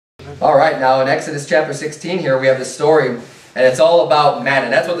All right, now in Exodus chapter 16 here, we have this story, and it's all about manna.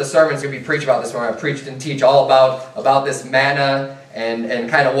 And that's what the sermon's going to be preached about this morning. I preached and teach all about this manna and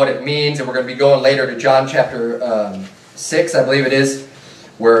kind of what it means. And we're going to be going later to John chapter 6, I believe it is,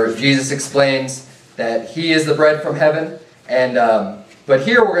 where Jesus explains that He is the bread from heaven. And but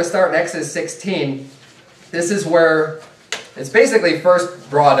here we're going to start in Exodus 16. This is where it's basically first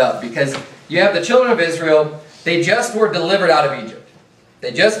brought up, because you have the children of Israel. They just were delivered out of Egypt.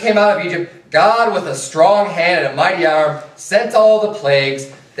 They just came out of Egypt. God, with a strong hand and a mighty arm, sent all the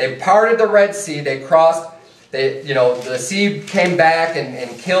plagues. They parted the Red Sea. They crossed. The sea came back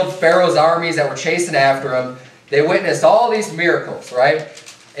and killed Pharaoh's armies that were chasing after them. They witnessed all these miracles, right?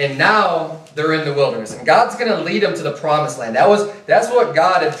 And now they're in the wilderness. And God's going to lead them to the promised land. That's what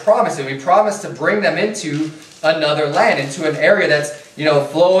God had promised them. He promised to bring them into another land, into an area that's,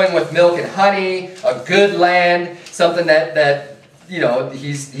 flowing with milk and honey, a good land, something that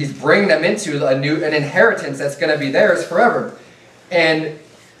He's bringing them into an inheritance that's going to be theirs forever. And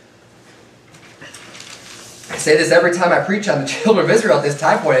I say this every time I preach on the children of Israel at this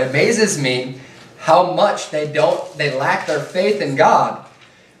time point. It amazes me how much they lack their faith in God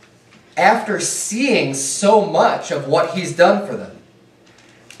after seeing so much of what He's done for them.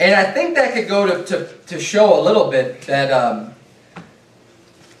 And I think that could go to show a little bit that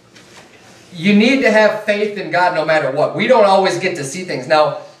you need to have faith in God no matter what. We don't always get to see things.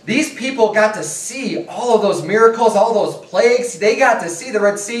 Now, these people got to see all of those miracles, all those plagues. They got to see the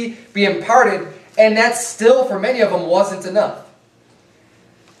Red Sea being parted, and that still, for many of them, wasn't enough.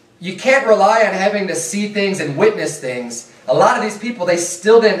 You can't rely on having to see things and witness things. A lot of these people, they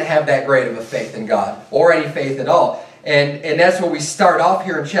still didn't have that great of a faith in God, or any faith at all. And that's where we start off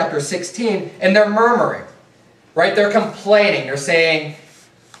here in chapter 16, and they're murmuring, right? They're complaining. They're saying,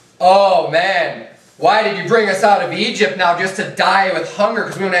 "Oh man, why did you bring us out of Egypt now just to die with hunger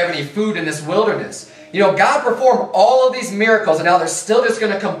because we don't have any food in this wilderness?" God performed all of these miracles, and now they're still just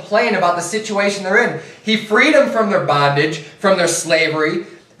going to complain about the situation they're in. He freed them from their bondage, from their slavery.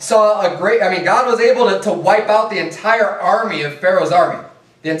 God was able to wipe out the entire army of Pharaoh's army.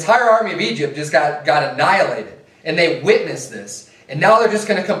 The entire army of Egypt just got annihilated, and they witnessed this. And now they're just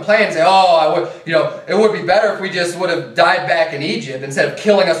going to complain and say, it would be better if we just would have died back in Egypt instead of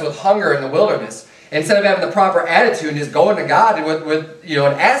killing us with hunger in the wilderness. Instead of having the proper attitude and just going to God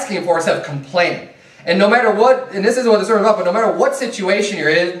and asking for it instead of complaining. And no matter what, and this isn't what the sermon's about, but no matter what situation you're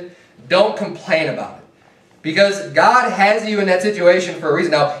in, don't complain about it. Because God has you in that situation for a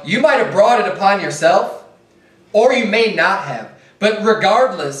reason. Now, you might have brought it upon yourself, or you may not have. But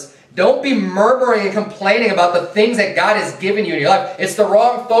regardless, don't be murmuring and complaining about the things that God has given you in your life. It's the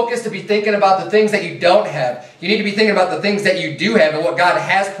wrong focus to be thinking about the things that you don't have. You need to be thinking about the things that you do have and what God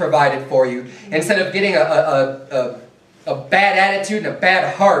has provided for you, instead of getting a bad attitude and a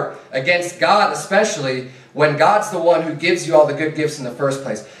bad heart against God, especially when God's the one who gives you all the good gifts in the first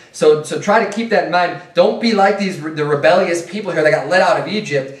place. So try to keep that in mind. Don't be like the rebellious people here that got let out of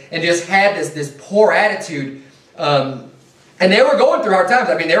Egypt and just had this poor attitude. And they were going through hard times.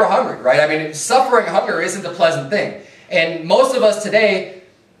 They were hungry, right? Suffering hunger isn't a pleasant thing. And most of us today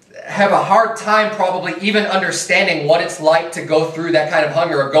have a hard time probably even understanding what it's like to go through that kind of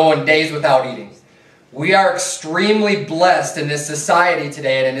hunger or going days without eating. We are extremely blessed in this society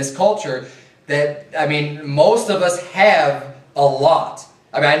today and in this culture that, most of us have a lot.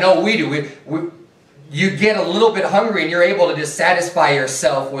 I know we do. You get a little bit hungry and you're able to just satisfy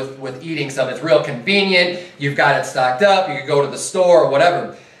yourself with eating something. It's real convenient. You've got it stocked up. You can go to the store or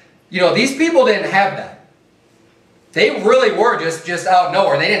whatever. These people didn't have that. They really were just out of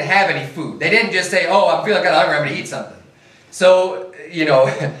nowhere. They didn't have any food. They didn't just say, "Oh, I'm feeling kind of hungry, I'm going to eat something." So,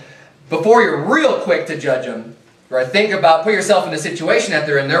 before you're real quick to judge them, right, put yourself in the situation that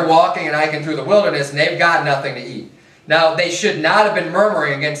they're in. They're walking and hiking through the wilderness and they've got nothing to eat. Now, they should not have been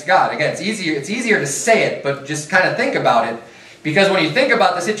murmuring against God. Again, it's easier to say it, but just kind of think about it. Because when you think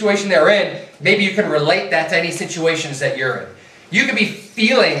about the situation they're in, maybe you can relate that to any situations that you're in. You could be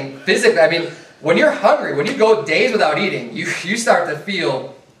feeling physically, when you're hungry, when you go days without eating, you start to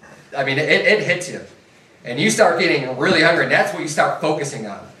feel, it hits you. And you start getting really hungry, and that's what you start focusing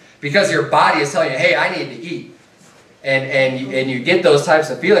on. Because your body is telling you, hey, I need to eat. And you get those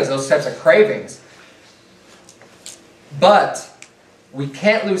types of feelings, those types of cravings. But we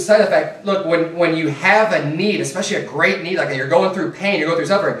can't lose sight of the fact, look, when you have a need, especially a great need, like you're going through pain, you're going through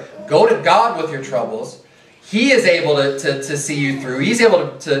suffering, go to God with your troubles. He is able to see you through. He's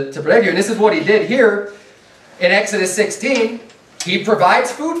able to protect you. And this is what He did here in Exodus 16. He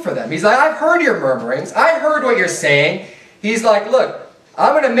provides food for them. He's like, I've heard your murmurings. I heard what you're saying. He's like, look,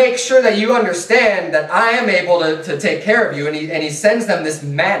 I'm going to make sure that you understand that I am able to take care of you. And he sends them this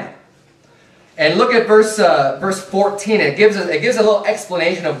manna. And look at verse 14. It gives a little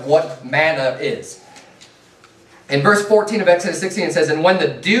explanation of what manna is. In verse 14 of Exodus 16 it says, "And when the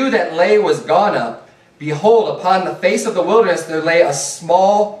dew that lay was gone up, behold, upon the face of the wilderness there lay a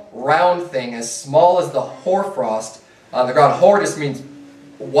small round thing, as small as the hoarfrost on the ground." Hoar just means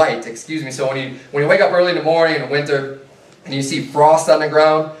white, excuse me. So when you wake up early in the morning in the winter and you see frost on the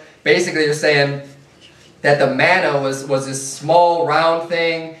ground, basically you're saying that the manna was this small round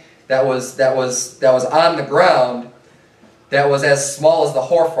thing that was on the ground, that was as small as the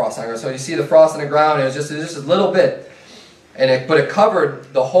hoarfrost on the ground. So you see the frost on the ground, and it was just a little bit, but it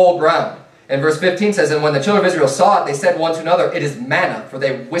covered the whole ground. And verse 15 says, "And when the children of Israel saw it, they said one to another, It is manna, for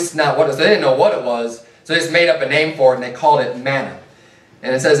they wist not what it was." So they didn't know what it was, so they just made up a name for it, and they called it manna.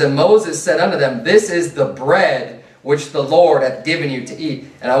 And it says, "And Moses said unto them, This is the bread which the Lord hath given you to eat."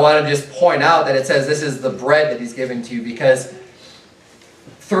 And I want to just point out that it says this is the bread that he's given to you, because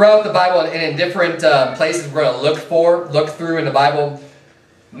throughout the Bible and in different places we're going to look through in the Bible,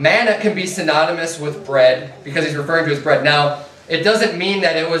 manna can be synonymous with bread because he's referring to his bread. Now, it doesn't mean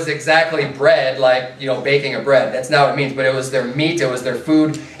that it was exactly bread, like, baking a bread. That's not what it means, but it was their meat, it was their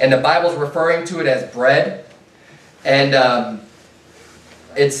food, and the Bible's referring to it as bread. And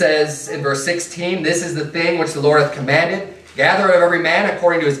it says in verse 16, "This is the thing which the Lord hath commanded. Gather of every man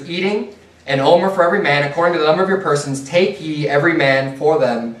according to his eating, an omer for every man, according to the number of your persons. Take ye every man for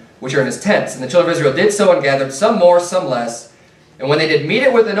them which are in his tents." And the children of Israel did so, and gathered some more, some less. And when they did meet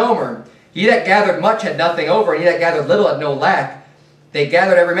it with an omer, he that gathered much had nothing over, and he that gathered little had no lack. They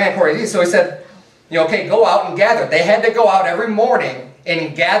gathered every man according to these. So he said, okay, go out and gather. They had to go out every morning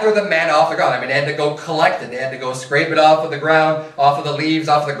and gather the manna off the ground. I mean, they had to go collect it. They had to go scrape it off of the ground, off of the leaves,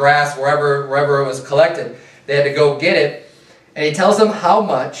 off of the grass, wherever it was collected. They had to go get it. And he tells them how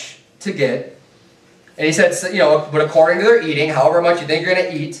much to get. And he said, but according to their eating, however much you think you're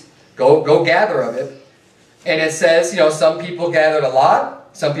going to eat, go gather of it. And it says, some people gathered a lot,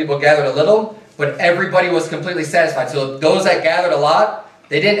 some people gathered a little, but everybody was completely satisfied. So those that gathered a lot,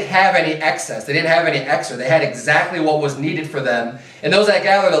 they didn't have any excess. They didn't have any extra. They had exactly what was needed for them. And those that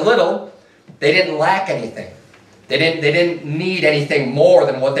gathered a little, they didn't lack anything. They didn't need anything more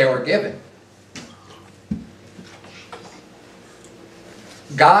than what they were given.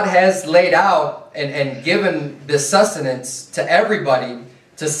 God has laid out and given this sustenance to everybody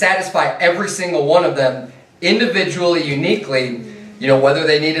to satisfy every single one of them individually, uniquely. Whether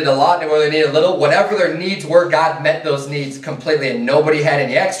they needed a lot, whether they needed a little, whatever their needs were, God met those needs completely. And nobody had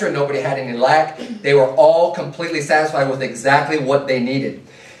any extra, nobody had any lack. They were all completely satisfied with exactly what they needed.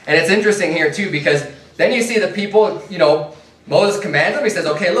 And it's interesting here too, because then you see the people, Moses commands them. He says,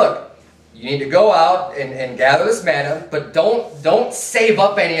 okay, look, you need to go out and gather this manna, but don't save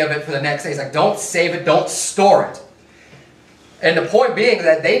up any of it for the next day. He's like, don't save it, don't store it. And the point being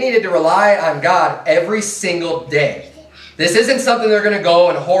that they needed to rely on God every single day. This isn't something they're going to go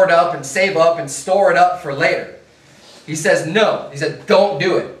and hoard up and save up and store it up for later. He says no. He said don't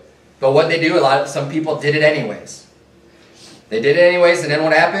do it. But what they do, some people did it anyways. They did it anyways, and then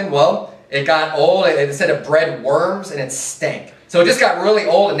what happened? Well, it got old. It said it bred worms and it stank. So it just got really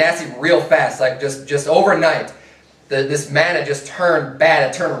old and nasty real fast, like just overnight. This manna just turned bad.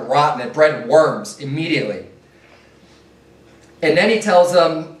 It turned rotten. It bred worms immediately. And then he tells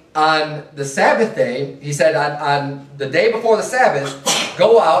them, on the Sabbath day, he said, on the day before the Sabbath,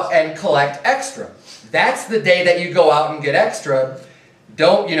 go out and collect extra. That's the day that you go out and get extra.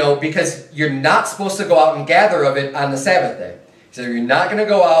 Don't, because you're not supposed to go out and gather of it on the Sabbath day. So you're not going to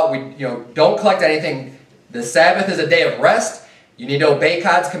go out, don't collect anything. The Sabbath is a day of rest. You need to obey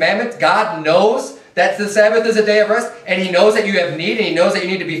God's commandments. God knows that the Sabbath is a day of rest, and He knows that you have need, and He knows that you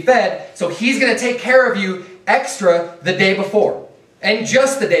need to be fed. So He's going to take care of you extra the day before. And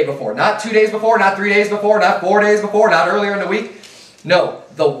just the day before. Not 2 days before, not 3 days before, not 4 days before, not earlier in the week. No,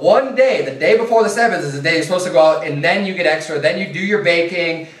 the one day, the day before the Sabbath is the day you're supposed to go out, and then you get extra. Then you do your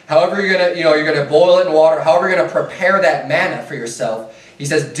baking. However you're gonna, you're gonna boil it in water. However you're gonna prepare that manna for yourself. He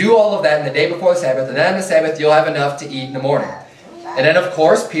says, do all of that in the day before the Sabbath, and then on the Sabbath you'll have enough to eat in the morning. And then of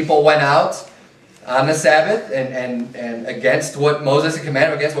course people went out on the Sabbath and against what Moses had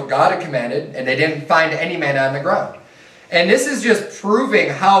commanded, against what God had commanded, and they didn't find any manna on the ground. And this is just proving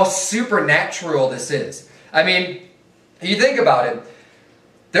how supernatural this is. I mean, you think about it.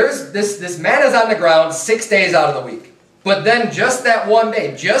 There's this manna's on the ground 6 days out of the week. But then just that one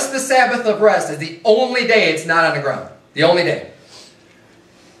day, just the Sabbath of rest is the only day it's not on the ground. The only day.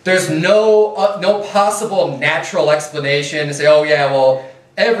 There's no possible natural explanation to say, oh yeah, well,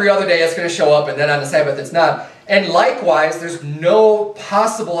 every other day it's going to show up and then on the Sabbath it's not. And likewise, there's no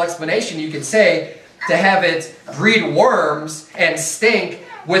possible explanation you could say to have it breed worms and stink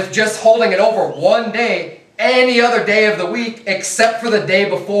with just holding it over one day, any other day of the week, except for the day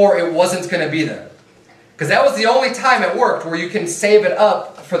before it wasn't going to be there. Because that was the only time it worked where you can save it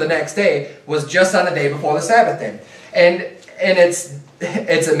up for the next day, was just on the day before the Sabbath day. And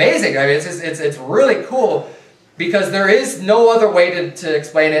it's amazing. I mean, it's really cool, because there is no other way to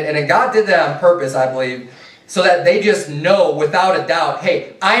explain it. And God did that on purpose, I believe, so that they just know without a doubt,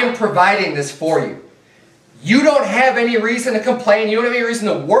 hey, I am providing this for you. You don't have any reason to complain. You don't have any reason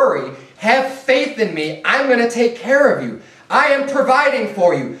to worry. Have faith in me. I'm going to take care of you. I am providing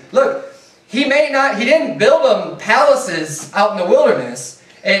for you. Look, he didn't build them palaces out in the wilderness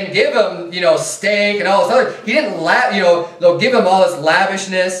and give them, steak and all this other. He didn't, they'll give them all this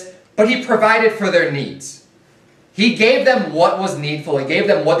lavishness, but he provided for their needs. He gave them what was needful. He gave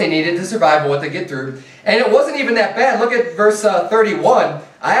them what they needed to survive and what to get through. And it wasn't even that bad. Look at verse 31.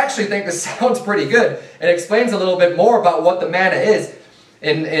 I actually think this sounds pretty good. It explains a little bit more about what the manna is.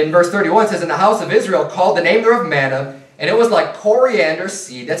 In verse 31, it says, "In the house of Israel called the name thereof manna, and it was like coriander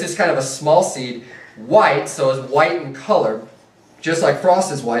seed." That's just kind of a small seed. White, so it's white in color, just like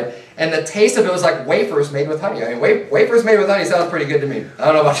frost is white. And the taste of it was like wafers made with honey. I mean, wafers made with honey sounds pretty good to me. I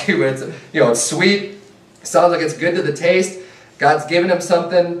don't know about you, but it's sweet. Sounds like it's good to the taste. God's given him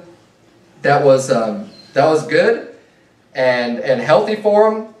something that was good and healthy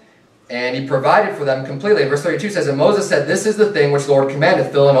for him, and he provided for them completely. And verse 32 says, "And Moses said, This is the thing which the Lord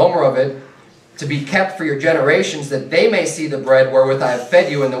commanded, fill an omer of it, to be kept for your generations, that they may see the bread wherewith I have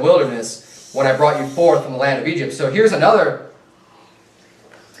fed you in the wilderness, when I brought you forth from the land of Egypt." So here's another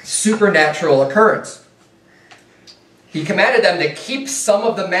supernatural occurrence. He commanded them to keep some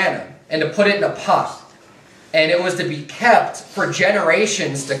of the manna and to put it in a pot. And it was to be kept for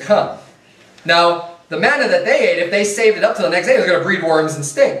generations to come. Now, the manna that they ate, if they saved it up till the next day, it was going to breed worms and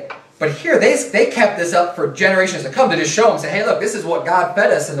stink. But here, they kept this up for generations to come to just show them, say, hey, look, this is what God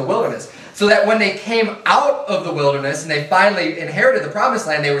fed us in the wilderness. So that when they came out of the wilderness and they finally inherited the promised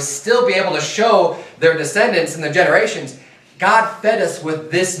land, they would still be able to show their descendants and their generations, God fed us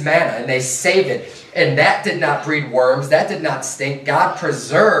with this manna, and they saved it. And that did not breed worms. That did not stink. God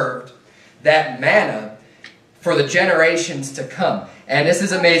preserved that manna for the generations to come. And this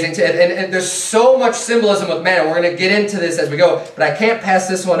is amazing. And there's so much symbolism with manna. We're going to get into this as we go. But I can't pass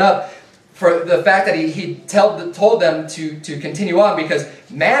this one up for the fact that he told them to continue on, because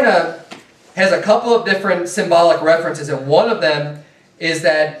manna has a couple of different symbolic references. And one of them is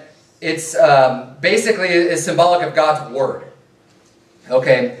that it's basically is symbolic of God's Word.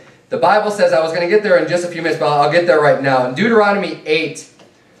 Okay, the Bible says, I was going to get there in just a few minutes, but I'll get there right now. In Deuteronomy 8,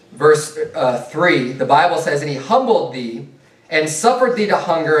 verse 3, the Bible says, "And he humbled thee, and suffered thee to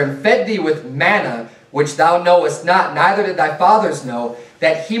hunger, and fed thee with manna, which thou knowest not, neither did thy fathers know,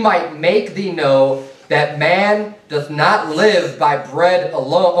 that he might make thee know that man doth not live by bread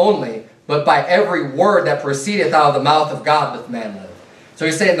alone only, but by every word that proceedeth out of the mouth of God doth man live." So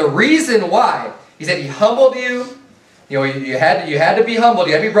he's saying the reason why, he said he humbled you, you had to be humbled,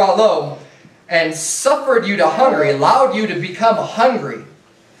 you had to be brought low, and suffered you to hunger, he allowed you to become hungry.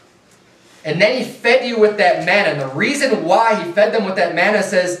 And then he fed you with that manna. And the reason why he fed them with that manna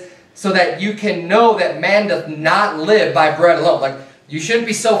says, so that you can know that man doth not live by bread alone. Like, you shouldn't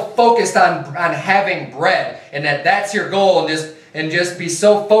be so focused on having bread, and that's your goal, and just be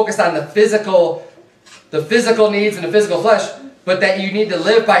so focused on the physical needs and the physical flesh, but that you need to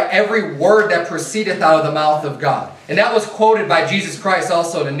live by every word that proceedeth out of the mouth of God. And that was quoted by Jesus Christ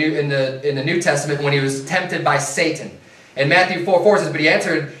also in the New Testament when he was tempted by Satan. And Matthew 4:4 says, "But he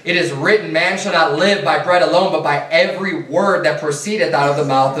answered, It is written, Man shall not live by bread alone, but by every word that proceedeth out of the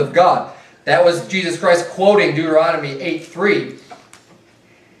mouth of God." That was Jesus Christ quoting Deuteronomy 8:3.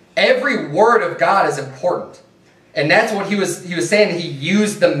 Every word of God is important. And that's what he was saying. He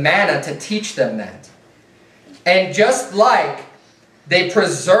used the manna to teach them that. And just like they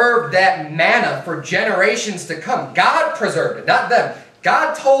preserved that manna for generations to come, God preserved it, not them.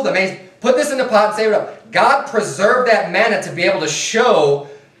 God told them, hey, put this in the pot and save it up. God preserved that manna to be able to show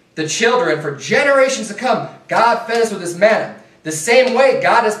the children for generations to come. God fed us with this manna. The same way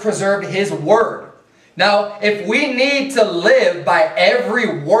God has preserved His Word. Now, if we need to live by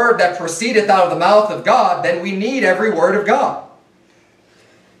every word that proceedeth out of the mouth of God, then we need every word of God.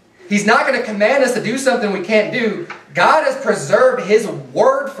 He's not going to command us to do something we can't do. God has preserved His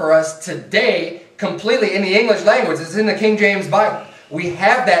Word for us today completely in the English language. It's in the King James Bible. We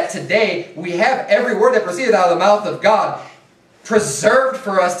have that today. We have every word that proceeded out of the mouth of God preserved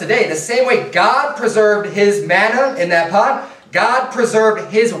for us today. The same way God preserved His manna in that pot, God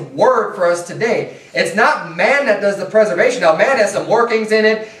preserved His Word for us today. It's not man that does the preservation. Now, man has some workings in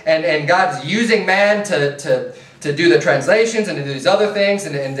it, and God's using man to do the translations and to do these other things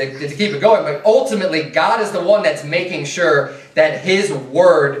and to keep it going. But ultimately, God is the one that's making sure that His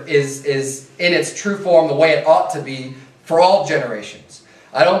Word is in its true form, the way it ought to be for all generations.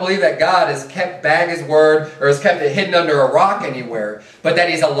 I don't believe that God has kept back His Word or has kept it hidden under a rock anywhere, but that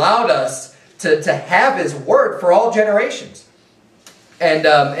He's allowed us to have His Word for all generations. And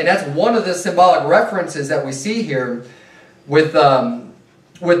that's one of the symbolic references that we see here with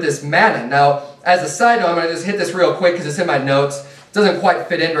this manna. Now, as a side note, I'm going to just hit this real quick because it's in my notes. It doesn't quite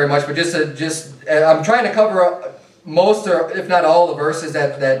fit in very much, but I'm trying to cover most, or if not all, the verses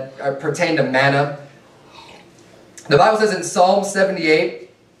that pertain to manna. The Bible says in Psalm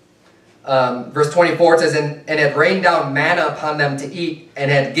 78, verse 24, it says, and had rained down manna upon them to eat, and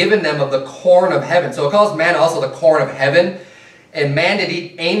had given them of the corn of heaven. So it calls manna also the corn of heaven. And man did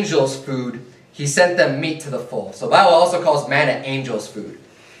eat angels' food. He sent them meat to the full. So the Bible also calls manna angels' food.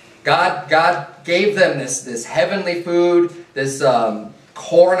 God gave them this heavenly food, this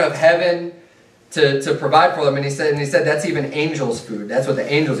corn of heaven to provide for them. And he said that's even angels' food. That's what the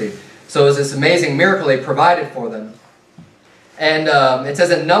angels eat. So it was this amazing miracle He provided for them. And it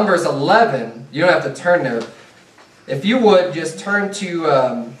says in Numbers 11, you don't have to turn there. If you would, just turn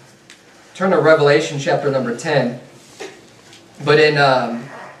to Revelation chapter number 10. But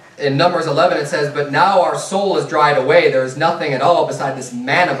in Numbers 11 it says, but now our soul is dried away. There is nothing at all beside this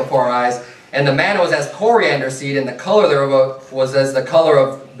manna before our eyes. And the manna was as coriander seed, and the color thereof was as the color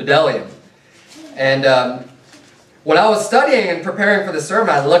of bdellium. And when I was studying and preparing for the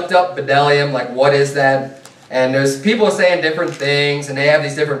sermon, I looked up bdellium, like what is that? And there's people saying different things, and they have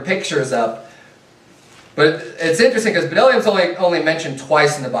these different pictures up. But it's interesting because bdellium's only mentioned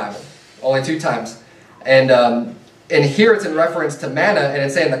twice in the Bible, only 2 times. And here it's in reference to manna, and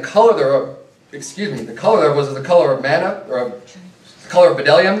it's saying the color thereof, the color thereof was the color of manna, or the color of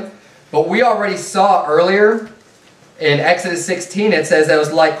bdellium. But we already saw earlier in Exodus 16, it says that it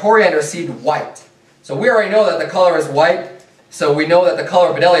was like coriander seed white. So we already know that the color is white, so we know that the color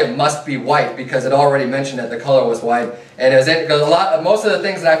of bdellium must be white, because it already mentioned that the color was white. And most of the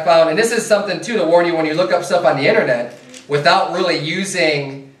things that I found, and this is something too to warn you when you look up stuff on the internet, without really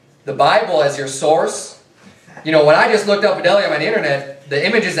using the Bible as your source. You know, when I just looked up bdellium on the internet, the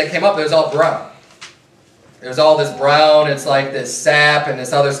images that came up, it was all brown. It was all this brown, it's like this sap and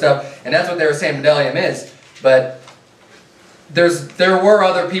this other stuff. And that's what they were saying bdellium is. But there were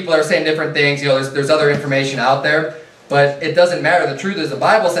other people that were saying different things. You know, there's other information out there. But it doesn't matter. The truth is the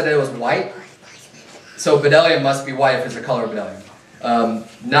Bible said that it was white. So bdellium must be white if it's the color of bdellium.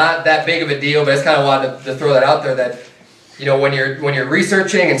 Not that big of a deal, but I just kind of wanted to throw that out there that, you know, when you're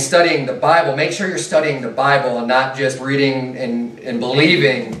researching and studying the Bible, make sure you're studying the Bible and not just reading and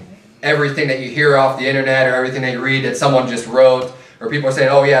believing everything that you hear off the internet or everything that you read that someone just wrote, or people are saying,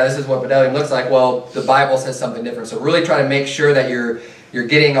 oh yeah, this is what bdellium looks like. Well, the Bible says something different. So really try to make sure that you're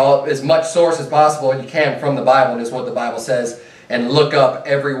getting as much source as possible you can from the Bible, and just what the Bible says, and look up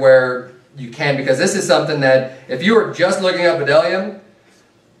everywhere you can, because this is something that if you were just looking up bdellium,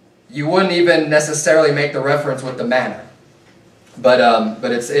 you wouldn't even necessarily make the reference with the manna. But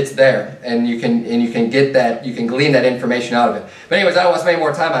it's there, and you can get that, you can glean that information out of it. But anyways, I don't want to spend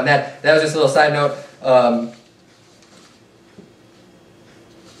more time on that. That was just a little side note.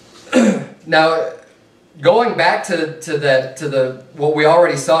 Now, going back to what we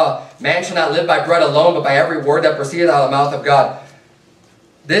already saw, man shall not live by bread alone, but by every word that proceedeth out of the mouth of God.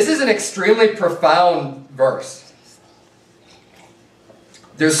 This is an extremely profound verse.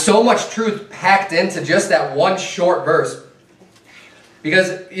 There's so much truth packed into just that one short verse.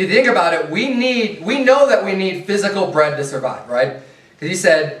 Because you think about it, we know that we need physical bread to survive, right? Because He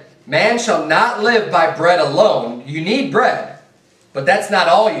said, man shall not live by bread alone. You need bread, but that's not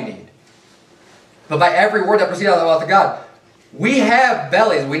all you need. But by every word that proceeds out of the mouth of God. We have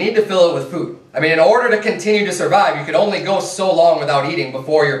bellies. We need to fill it with food. I mean, in order to continue to survive, you can only go so long without eating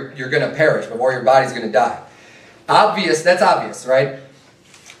before you're going to perish, before your body's going to die. That's obvious, right?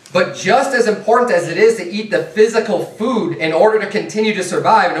 But just as important as it is to eat the physical food in order to continue to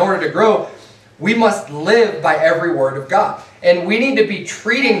survive, in order to grow, we must live by every word of God. And we need to be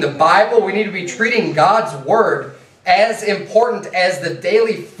treating the Bible, we need to be treating God's Word as important as the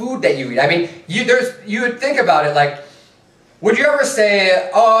daily food that you eat. I mean, you would think about it like, would you ever say,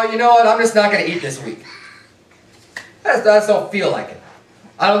 oh, you know what, I'm just not going to eat this week? I just don't feel like it.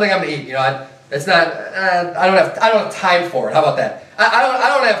 I don't think I'm going to eat, you know, it's not, I don't have time for it. How about that? I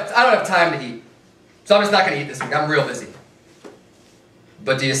don't have time to eat. So I'm just not going to eat this week. I'm real busy.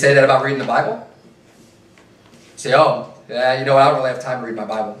 But do you say that about reading the Bible? You say, oh, You know what, I don't really have time to read my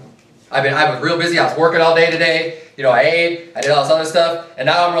Bible. I was real busy. I was working all day today. You know, I ate. I did all this other stuff. And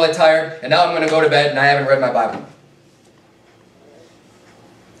now I'm really tired. And now I'm going to go to bed and I haven't read my Bible.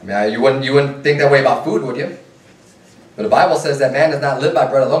 I mean, you wouldn't think that way about food, would you? But the Bible says that man does not live by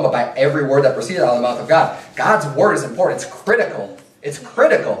bread alone, but by every word that proceeds out of the mouth of God. God's word is important. It's critical. It's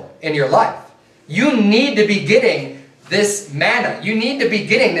critical in your life. You need to be getting this manna. You need to be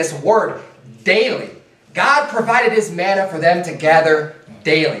getting this word daily. God provided his manna for them to gather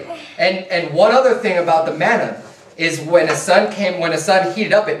daily. And one other thing about the manna is when the sun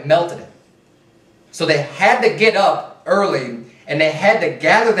heated up, it melted it. So they had to get up early and they had to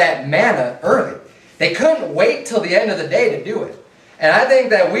gather that manna early. They couldn't wait till the end of the day to do it. And I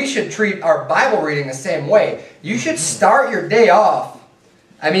think that we should treat our Bible reading the same way. You should start your day off.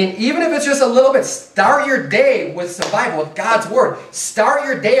 I mean, even if it's just a little bit, start your day with some Bible, with God's Word. Start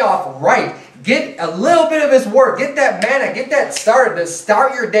your day off right. Get a little bit of His Word. Get that manna. Get that started to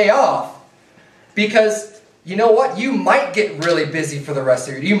start your day off. Because, you know what? You might get really busy for the rest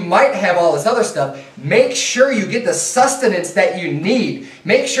of your day. You might have all this other stuff. Make sure you get the sustenance that you need.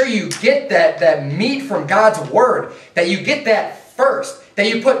 Make sure you get that meat from God's Word. That you get that first. That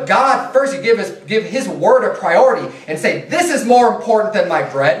you put God first. You give His Word a priority. And say, this is more important than my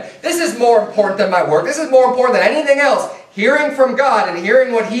bread. This is more important than my work. This is more important than anything else. Hearing from God and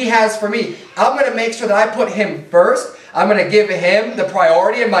hearing what He has for me. I'm going to make sure that I put Him first. I'm going to give Him the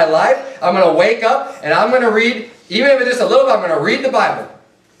priority in my life. I'm going to wake up and I'm going to read, even if it's just a little bit, I'm going to read the Bible.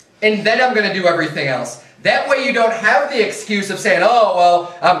 And then I'm going to do everything else. That way you don't have the excuse of saying, oh,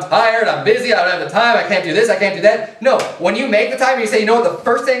 well, I'm tired, I'm busy, I don't have the time, I can't do this, I can't do that. No, when you make the time and you say, you know what, the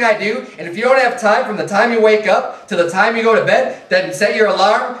first thing I do, and if you don't have time from the time you wake up to the time you go to bed, then set your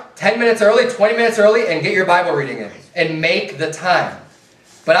alarm 10 minutes early, 20 minutes early, and get your Bible reading in. And make the time.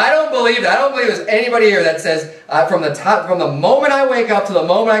 But I don't believe that. I don't believe there's anybody here that says, from the moment I wake up to the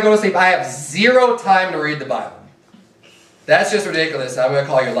moment I go to sleep, I have zero time to read the Bible. That's just ridiculous. I'm going to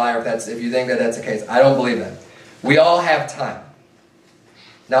call you a liar if you think that that's the case. I don't believe that. We all have time.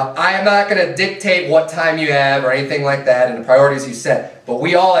 Now, I am not going to dictate what time you have or anything like that and the priorities you set, but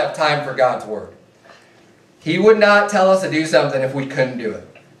we all have time for God's Word. He would not tell us to do something if we couldn't do it.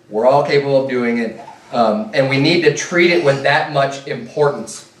 We're all capable of doing it, and we need to treat it with that much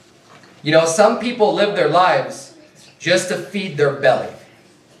importance. You know, some people live their lives just to feed their belly.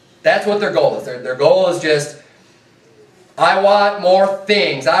 That's what their goal is. Their goal is just, I want more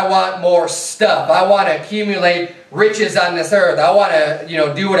things. I want more stuff. I want to accumulate riches on this earth. I want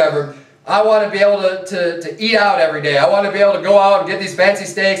to, do whatever. I want to be able to eat out every day. I want to be able to go out and get these fancy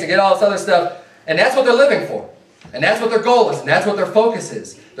steaks and get all this other stuff. And that's what they're living for. And that's what their goal is. And that's what their focus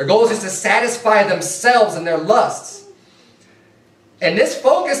is. Their goal is just to satisfy themselves and their lusts. And this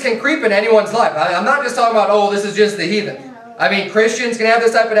focus can creep in anyone's life. I'm not just talking about, oh, this is just the heathen. I mean, Christians can have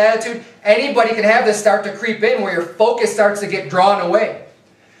this type of attitude. Anybody can have this start to creep in where your focus starts to get drawn away.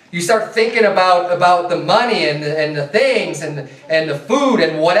 You start thinking about the money and the things and the food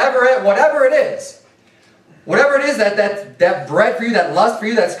and whatever it is. Whatever it is that bread for you, that lust for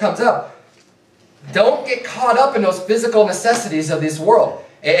you that comes up. Don't get caught up in those physical necessities of this world.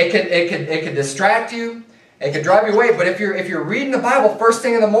 It could distract you. It could drive you away. But if you're reading the Bible first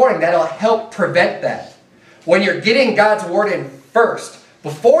thing in the morning, that'll help prevent that. When you're getting God's Word in first,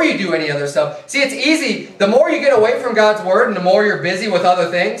 before you do any other stuff. See, it's easy. The more you get away from God's Word and the more you're busy with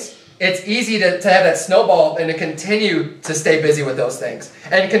other things, it's easy to have that snowball and to continue to stay busy with those things.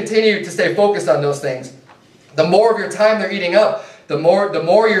 And continue to stay focused on those things. The more of your time they're eating up, the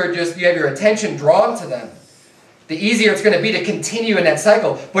more you have your attention drawn to them. The easier it's going to be to continue in that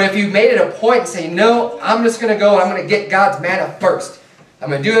cycle. But if you made it a point and say, no, I'm just going to go and I'm going to get God's manna first.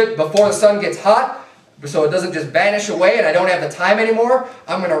 I'm going to do it before the sun gets hot, so it doesn't just vanish away and I don't have the time anymore.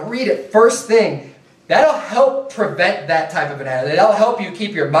 I'm going to read it first thing. That'll help prevent that type of an attitude. That'll help you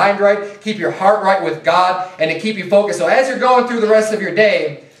keep your mind right, keep your heart right with God, and to keep you focused. So as you're going through the rest of your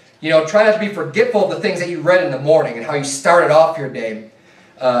day, try not to be forgetful of the things that you read in the morning and how you started off your day.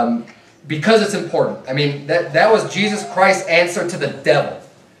 Because it's important. I mean, that was Jesus Christ's answer to the devil.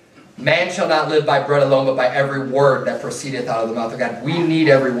 Man shall not live by bread alone, but by every word that proceedeth out of the mouth of God. We need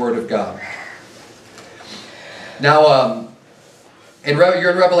every word of God. Now,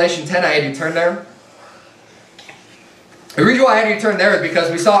 you're in Revelation 10. I had you turn there. The reason why I had you turn there is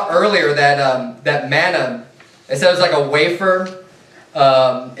because we saw earlier that manna, it said it was like a wafer.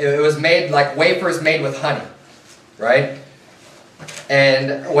 It was made like wafers made with honey, right?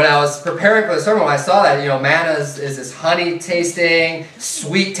 And when I was preparing for the sermon, when I saw that, manna is this honey-tasting,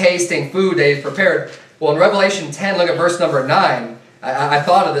 sweet-tasting food that He's prepared. Well, in Revelation 10, look at verse number 9. I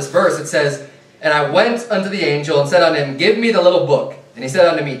thought of this verse. It says, And I went unto the angel and said unto him, Give me the little book. And he said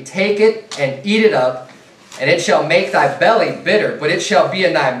unto me, Take it and eat it up, and it shall make thy belly bitter, but it shall be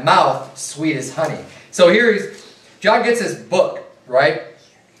in thy mouth sweet as honey. So here John gets his book, right?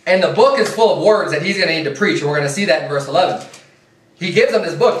 And the book is full of words that he's going to need to preach, and we're going to see that in verse 11. He gives him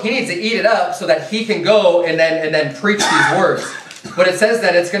this book. He needs to eat it up so that he can go and then preach these words. But it says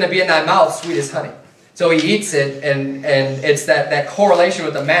that it's going to be in thy mouth sweet as honey. So he eats it, and it's that correlation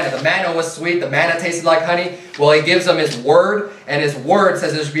with the manna. The manna was sweet. The manna tasted like honey. Well, he gives them his word, and his word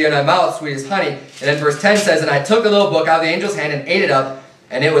says it should be in thy mouth sweet as honey. And then verse 10 says, And I took the little book out of the angel's hand and ate it up,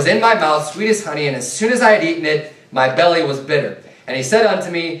 and it was in my mouth sweet as honey, and as soon as I had eaten it, my belly was bitter. And he said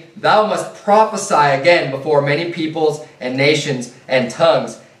unto me, Thou must prophesy again before many peoples and nations and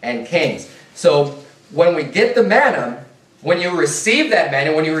tongues and kings. So when we get the manna, when you receive that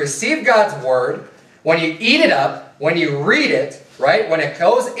manna, when you receive God's word, when you eat it up, when you read it, right, when it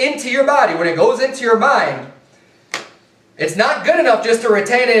goes into your body, when it goes into your mind, it's not good enough just to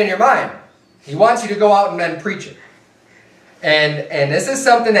retain it in your mind. He wants you to go out and then preach it. And this is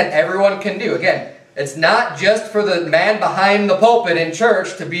something that everyone can do. Again, it's not just for the man behind the pulpit in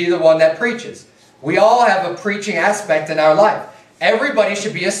church to be the one that preaches. We all have a preaching aspect in our life. Everybody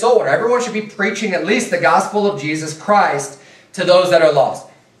should be a soul winner. Everyone should be preaching at least the gospel of Jesus Christ to those that are lost.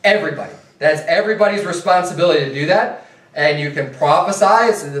 Everybody. That's everybody's responsibility to do that. And you can prophesy.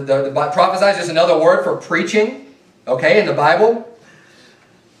 Prophesy is just another word for preaching. Okay, in the Bible.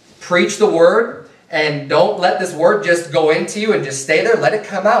 Preach the word. And don't let this word just go into you and just stay there. Let it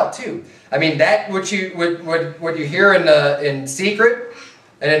come out too. I mean, that what you hear in secret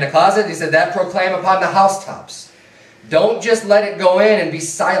and in the closet, he said, that proclaim upon the housetops. Don't just let it go in and be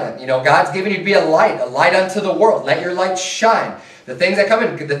silent. You know, God's given you to be a light unto the world. Let your light shine. The things that come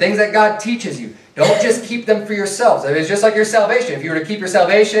in, the things that God teaches you, don't just keep them for yourselves. It's just like your salvation. If you were to keep your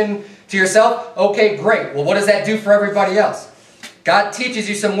salvation to yourself, okay, great. Well, what does that do for everybody else? God teaches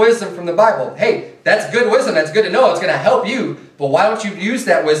you some wisdom from the Bible. Hey, that's good wisdom. That's good to know. It's going to help you. But why don't you use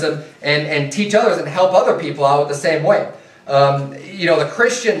that wisdom and teach others and help other people out the same way? You know, the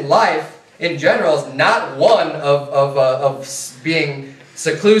Christian life in general is not one of being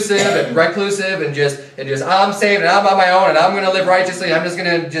seclusive and reclusive and just I'm saved and I'm on my own and I'm going to live righteously. I'm just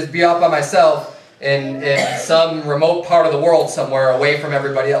going to just be off by myself in some remote part of the world somewhere away from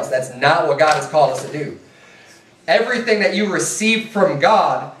everybody else. That's not what God has called us to do. Everything that you receive from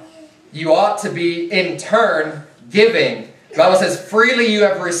God, you ought to be in turn giving. The Bible says, freely you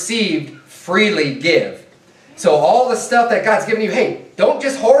have received, freely give. So all the stuff that God's given you, hey, don't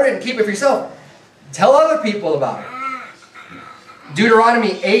just hoard it and keep it for yourself. Tell other people about it.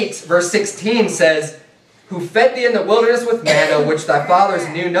 Deuteronomy 8 verse 16 says, Who fed thee in the wilderness with manna, which thy fathers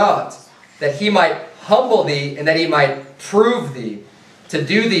knew not, that he might humble thee, and that he might prove thee, to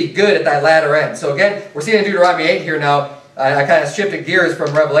do thee good at thy latter end. So again, we're seeing in Deuteronomy 8 here now. I kind of shifted gears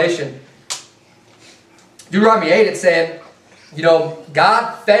from Revelation. Deuteronomy 8, it's saying, you know,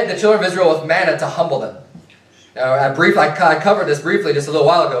 God fed the children of Israel with manna to humble them. Now, I covered this briefly just a little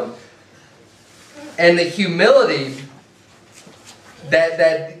while ago. And the humility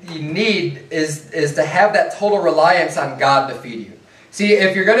that you need is to have that total reliance on God to feed you. See,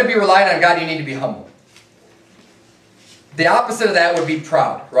 if you're going to be reliant on God, you need to be humble. The opposite of that would be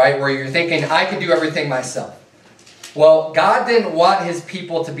proud, right? Where you're thinking, I can do everything myself. Well, God didn't want his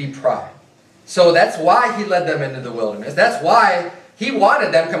people to be proud. So that's why he led them into the wilderness. That's why he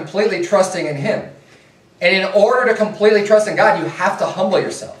wanted them completely trusting in him. And in order to completely trust in God, you have to humble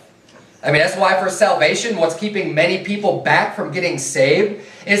yourself. I mean, that's why for salvation, what's keeping many people back from getting saved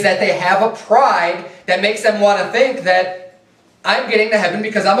is that they have a pride that makes them want to think that I'm getting to heaven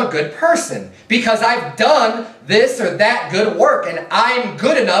because I'm a good person. Because I've done this or that good work and I'm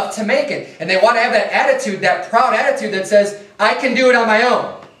good enough to make it. And they want to have that attitude, that proud attitude that says, I can do it on my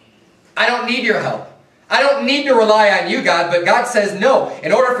own. I don't need your help. I don't need to rely on you, God. But God says, no.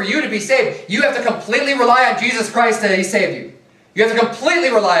 In order for you to be saved, you have to completely rely on Jesus Christ that he saved you. You have to completely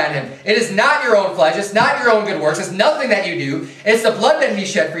rely on him. It is not your own flesh. It's not your own good works. It's nothing that you do. It's the blood that he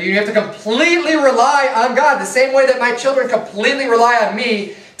shed for you. You have to completely rely on God. The same way that my children completely rely on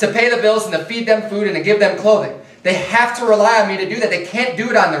me to pay the bills and to feed them food and to give them clothing. They have to rely on me to do that. They can't do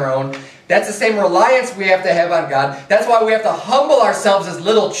it on their own. That's the same reliance we have to have on God. That's why we have to humble ourselves as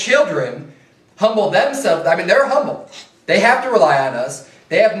little children. Humble themselves. I mean, they're humble. They have to rely on us.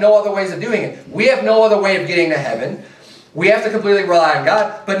 They have no other ways of doing it. We have no other way of getting to heaven. We have to completely rely on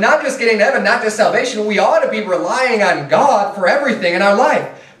God. But not just getting to heaven, not just salvation. We ought to be relying on God for everything in our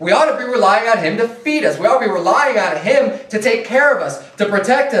life. We ought to be relying on him to feed us. We ought to be relying on him to take care of us, to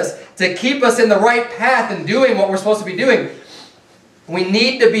protect us, to keep us in the right path and doing what we're supposed to be doing. We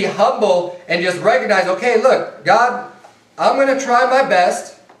need to be humble and just recognize, okay, look, God, I'm going to try my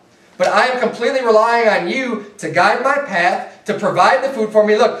best, but I am completely relying on you to guide my path, to provide the food for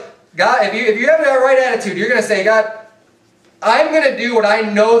me. Look, God, if you have the right attitude, you're going to say, God, I'm going to do what I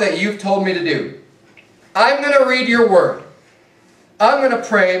know that you've told me to do. I'm going to read your word. I'm going to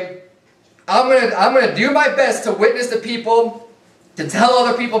pray. I'm going to do my best to witness to people, to tell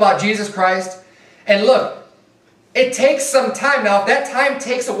other people about Jesus Christ. And look, it takes some time. Now, if that time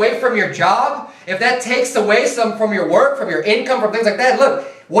takes away from your job, if that takes away some from your work, from your income, from things like that, look,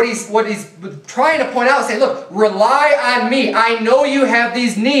 what he's trying to point out is say, look, rely on me. I know you have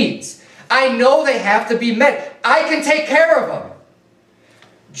these needs. I know they have to be met. I can take care of them.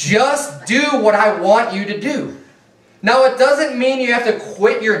 Just do what I want you to do. Now, it doesn't mean you have to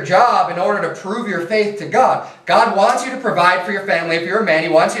quit your job in order to prove your faith to God. God wants you to provide for your family. If you're a man, He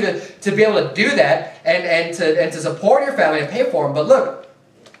wants you to be able to do that and to support your family and pay for them. But look,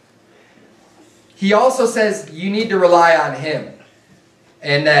 He also says you need to rely on Him.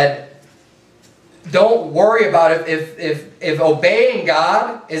 And that don't worry about if obeying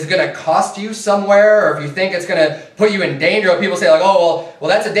God is going to cost you somewhere, or if you think it's going to put you in danger. People say like, oh, well,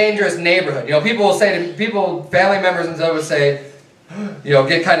 that's a dangerous neighborhood. You know, people will say to people, family members and stuff would say, you know,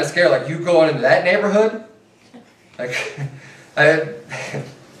 get kind of scared, like, you going into that neighborhood? Like,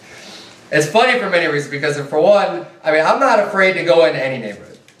 it's funny for many reasons, because for one, I mean, I'm not afraid to go into any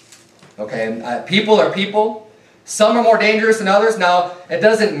neighborhood. Okay, people are people. Some are more dangerous than others. Now, it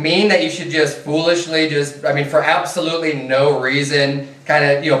doesn't mean that you should just foolishly, for absolutely no reason, kind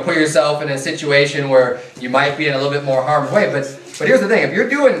of, you know, put yourself in a situation where you might be in a little bit more harm's way. But here's the thing: if you're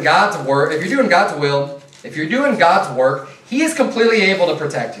doing God's work, if you're doing God's will, if you're doing God's work, He is completely able to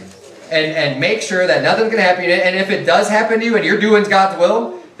protect you and make sure that nothing's going to happen to you. And if it does happen to you and you're doing God's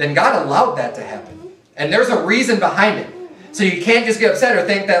will, then God allowed that to happen, and there's a reason behind it. So you can't just get upset or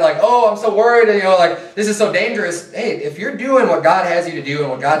think that like, oh, I'm so worried, you know, like this is so dangerous. Hey, if you're doing what God has you to do and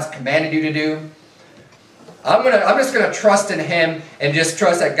what God's commanded you to do, I'm just gonna trust in Him and just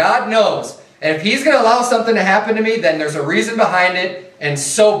trust that God knows. And if He's gonna allow something to happen to me, then there's a reason behind it, and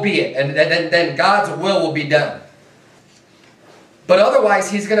so be it. And then God's will be done. But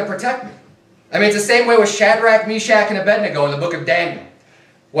otherwise, He's gonna protect me. I mean, it's the same way with Shadrach, Meshach, and Abednego in the book of Daniel.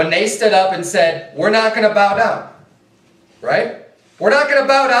 When they stood up and said, we're not gonna bow down. Right? We're not going to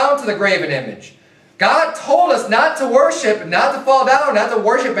bow down to the graven image. God told us not to worship, not to fall down, not to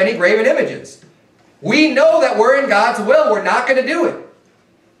worship any graven images. We know that we're in God's will. We're not going to do it.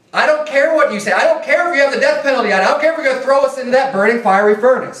 I don't care what you say. I don't care if you have the death penalty on it. I don't care if you're going to throw us into that burning fiery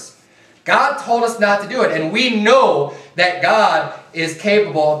furnace. God told us not to do it. And we know that God is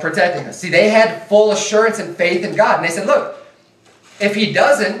capable of protecting us. See, they had full assurance and faith in God. And they said, look, if He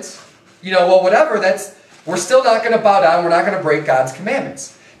doesn't, you know, well, whatever, we're still not going to bow down. We're not going to break God's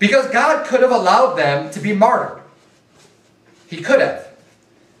commandments. Because God could have allowed them to be martyred. He could have.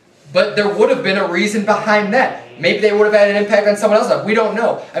 But there would have been a reason behind that. Maybe they would have had an impact on someone else. We don't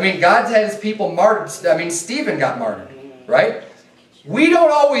know. I mean, God's had His people martyred. I mean, Stephen got martyred. Right? We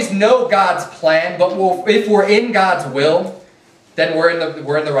don't always know God's plan. But if we're in God's will, then we're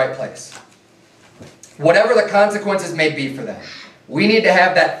in the right place. Whatever the consequences may be for that. We need to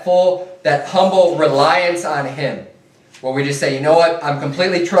have that humble reliance on Him, where we just say, you know what, I'm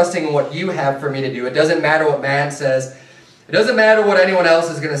completely trusting in what you have for me to do. It doesn't matter what man says. It doesn't matter what anyone else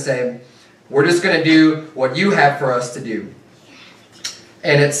is going to say. We're just going to do what you have for us to do.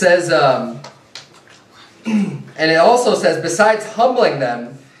 And it says, and it also says, besides humbling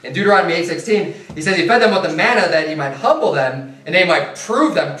them, in Deuteronomy 8:16, He says He fed them with the manna that He might humble them, and they might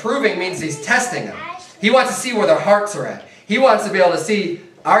prove them. Proving means He's testing them. He wants to see where their hearts are at. He wants to be able to see,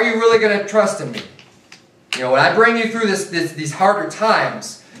 are you really going to trust in me? You know, when I bring you through these harder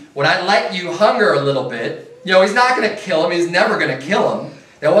times, when I let you hunger a little bit, you know, He's not going to kill him. He's never going to kill him.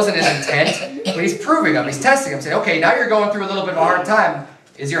 That wasn't His intent. But He's proving him. He's testing him. Saying, okay, now you're going through a little bit of a hard time.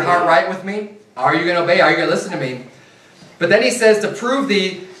 Is your heart right with me? Are you going to obey? Are you going to listen to me? But then He says to prove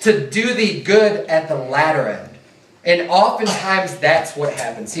thee, to do thee good at the latter end. And oftentimes that's what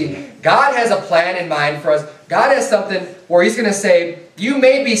happens. See, God has a plan in mind for us. God has something where He's going to say, you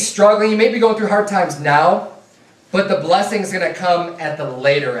may be struggling, you may be going through hard times now, but the blessing is going to come at the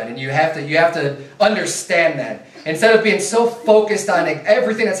later end. And you have to understand that. Instead of being so focused on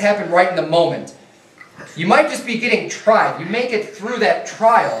everything that's happened right in the moment, you might just be getting tried. You make it through that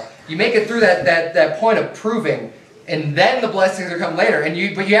trial. You make it through that point of proving, and then the blessings will come later.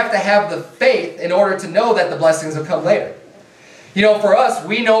 But you have to have the faith in order to know that the blessings will come later. You know, for us,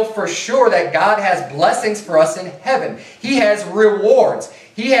 we know for sure that God has blessings for us in heaven. He has rewards.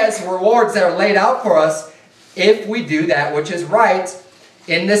 He has rewards that are laid out for us if we do that which is right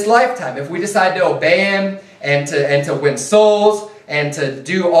in this lifetime. If we decide to obey Him and to win souls and to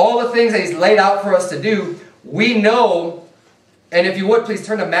do all the things that He's laid out for us to do, we know, and if you would, please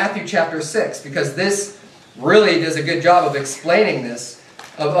turn to Matthew chapter 6, because this really does a good job of explaining this,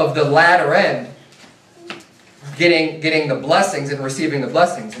 of the latter end, getting the blessings and receiving the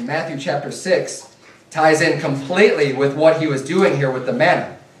blessings. And Matthew chapter 6 ties in completely with what He was doing here with the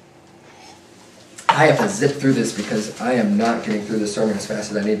manna. I have to zip through this because I am not getting through this sermon as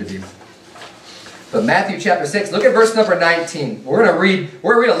fast as I need to be. But Matthew chapter 6, look at verse number 19. We're going to read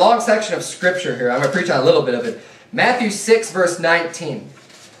a long section of Scripture here. I'm going to preach on a little bit of it. Matthew 6, verse 19.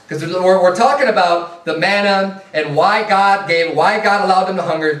 Because we're talking about the manna and why God allowed them to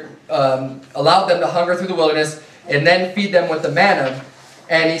hunger through the wilderness and then feed them with the manna.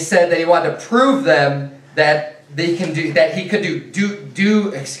 And He said that He wanted to prove them that He could do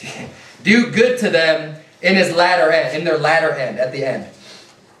good to them in their latter end, at the end.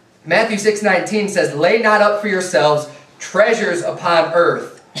 Matthew 6:19 says, "Lay not up for yourselves treasures upon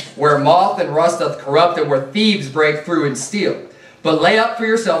earth, where moth and rust doth corrupt, and where thieves break through and steal. But lay up for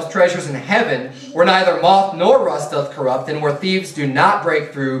yourselves treasures in heaven, where neither moth nor rust doth corrupt, and where thieves do not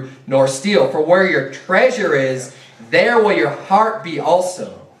break through nor steal. For where your treasure is, there will your heart be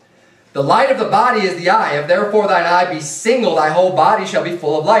also. The light of the body is the eye. If therefore thine eye be single, thy whole body shall be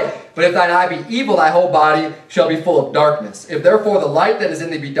full of light. But if thine eye be evil, thy whole body shall be full of darkness. If therefore the light that is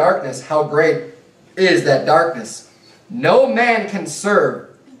in thee be darkness, how great is that darkness? No man can serve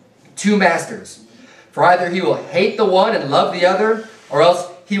two masters. For either he will hate the one and love the other, or else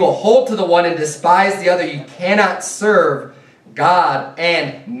he will hold to the one and despise the other. You cannot serve God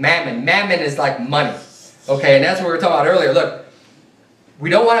and mammon. Mammon is like money. Okay, and that's what we were talking about earlier. Look, we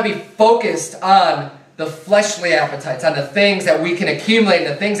don't want to be focused on the fleshly appetites, on the things that we can accumulate, and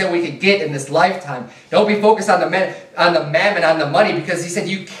the things that we can get in this lifetime. Don't be focused on the mammon, on the money, because He said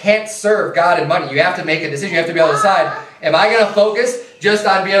you can't serve God and money. You have to make a decision. You have to be able to decide, am I going to focus just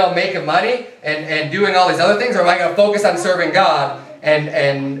on being able to make money and doing all these other things, or am I going to focus on serving God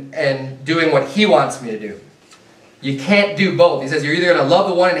and doing what He wants me to do? You can't do both. He says you're either going to love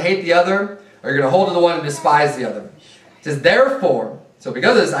the one and hate the other, or you're going to hold to the one and despise the other. He says, therefore, so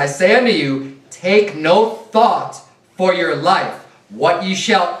because of this, I say unto you, take no thought for your life, what ye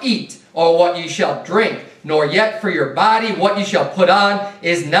shall eat, or what ye shall drink, nor yet for your body what ye shall put on.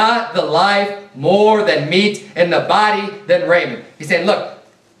 Is not the life more than meat, and the body than raiment? He's saying, look,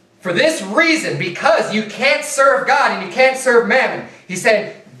 for this reason, because you can't serve God and you can't serve mammon, He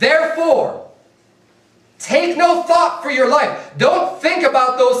said, therefore, take no thought for your life. Don't think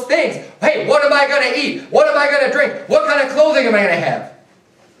about those things. Hey, what am I going to eat? What am I going to drink? What kind of clothing am I going to have?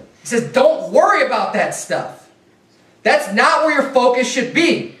 He says, don't worry about that stuff. That's not where your focus should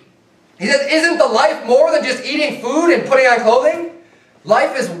be. He says, isn't the life more than just eating food and putting on clothing?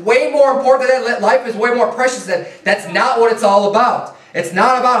 Life is way more important than that. Life is way more precious than that. That's not what it's all about. It's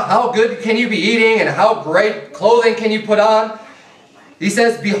not about how good can you be eating and how great clothing can you put on. He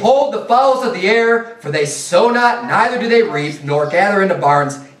says, behold the fowls of the air, for they sow not, neither do they reap, nor gather into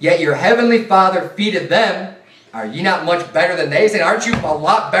barns, yet your heavenly Father feedeth them. Are ye not much better than they? He's saying, aren't you a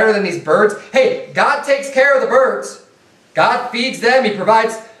lot better than these birds? Hey, God takes care of the birds. God feeds them. He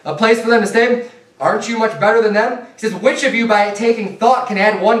provides a place for them to stay. Aren't you much better than them? He says, which of you by taking thought can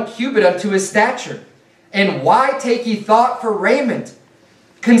add 1 cubit unto his stature? And why take ye thought for raiment?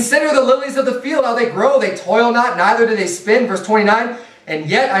 Consider the lilies of the field, how they grow. They toil not, neither do they spin. Verse 29, and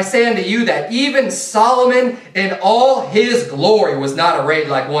yet I say unto you that even Solomon in all his glory was not arrayed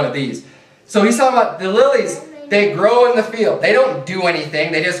like one of these. So he's talking about the lilies. They grow in the field. They don't do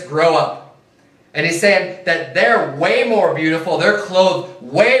anything. They just grow up. And he's saying that they're way more beautiful. They're clothed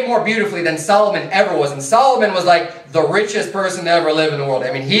way more beautifully than Solomon ever was. And Solomon was like the richest person to ever live in the world.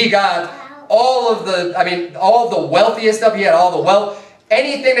 I mean, he got all of the wealthiest stuff. He had all the wealth.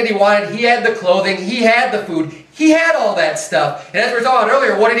 Anything that he wanted, he had the clothing. He had the food. He had all that stuff. And as we were talking about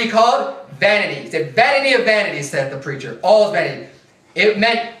earlier, what did he call it? Vanity. He said, vanity of vanities, said the preacher. All is vanity. It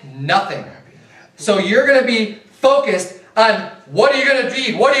meant nothing. So you're going to be focused on what are you going to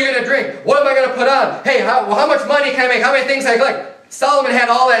eat? What are you going to drink? What am I going to put on? Hey, how much money can I make? How many things can I collect? Solomon had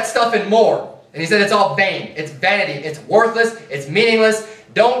all that stuff and more. And he said it's all vain. It's vanity. It's worthless. It's meaningless.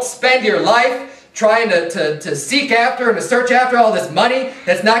 Don't spend your life trying to seek after and to search after all this money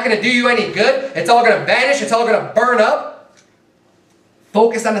that's not going to do you any good. It's all going to vanish. It's all going to burn up.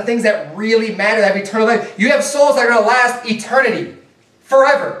 Focus on the things that really matter, that have eternal life. You have souls that are going to last eternity,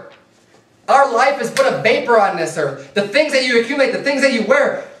 forever. Our life is but a vapor on this earth. The things that you accumulate, the things that you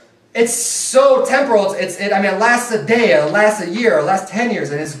wear, it's so temporal. It lasts a day, it lasts a year, it lasts 10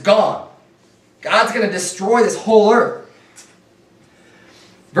 years, and it's gone. God's going to destroy this whole earth.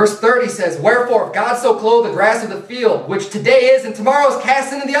 Verse 30 says, wherefore, if God so clothe the grass of the field, which today is and tomorrow is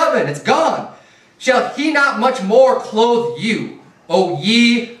cast into the oven, it's gone, shall he not much more clothe you, O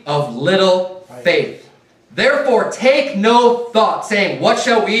ye of little faith? Therefore take no thought, saying, what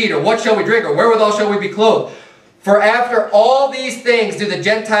shall we eat, or what shall we drink, or wherewithal shall we be clothed? For after all these things do the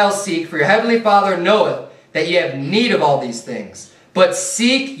Gentiles seek, for your heavenly Father knoweth that ye have need of all these things. But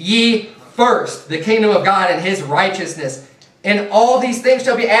seek ye first the kingdom of God and his righteousness, and all these things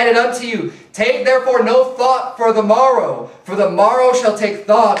shall be added unto you. Take therefore no thought for the morrow shall take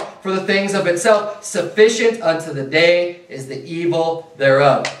thought for the things of itself. Sufficient unto the day is the evil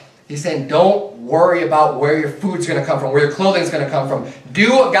thereof. He's saying, don't worry about where your food's going to come from, where your clothing's going to come from.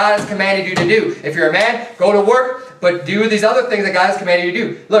 Do what God has commanded you to do. If you're a man, go to work, but do these other things that God has commanded you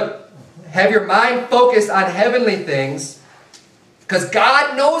to do. Look, have your mind focused on heavenly things, because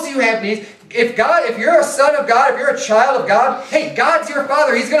God knows you have needs. If you're a son of God, if you're a child of God, hey, God's your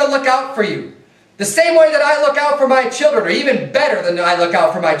Father. He's going to look out for you. The same way that I look out for my children, or even better than I look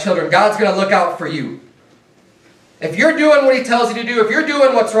out for my children, God's going to look out for you. If you're doing what he tells you to do, if you're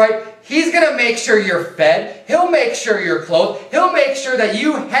doing what's right, he's going to make sure you're fed. He'll make sure you're clothed. He'll make sure that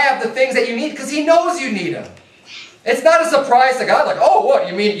you have the things that you need, because he knows you need them. It's not a surprise to God, like, oh, what,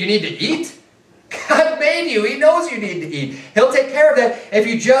 you mean you need to eat? God made you. He knows you need to eat. He'll take care of that if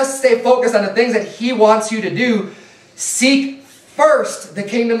you just stay focused on the things that he wants you to do. Seek first the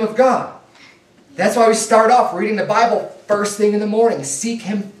kingdom of God. That's why we start off reading the Bible first thing in the morning. Seek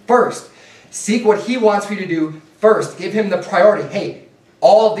him first. Seek what he wants for you to do first. Give him the priority. Hey,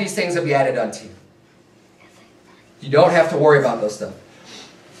 all of these things will be added unto you. You don't have to worry about those stuff.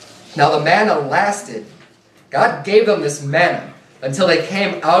 Now the manna lasted. God gave them this manna until they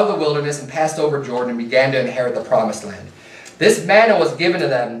came out of the wilderness and passed over Jordan and began to inherit the promised land. This manna was given to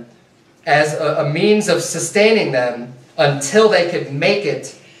them as a means of sustaining them until they could make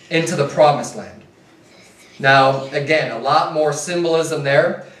it into the promised land. Now, again, a lot more symbolism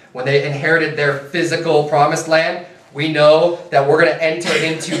there. When they inherited their physical promised land, we know that we're going to enter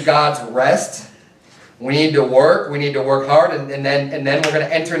into God's rest. We need to work hard, and then we're going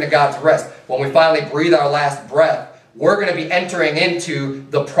to enter into God's rest. When we finally breathe our last breath, we're going to be entering into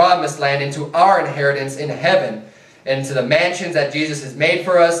the promised land, into our inheritance in heaven, into the mansions that Jesus has made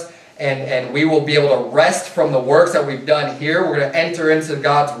for us, and we will be able to rest from the works that we've done here. We're going to enter into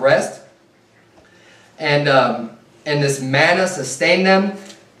God's rest. And this manna sustained them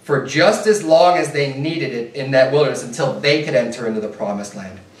for just as long as they needed it in that wilderness until they could enter into the promised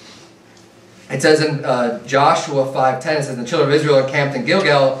land. It says in Joshua 5:10, it says, the children of Israel encamped in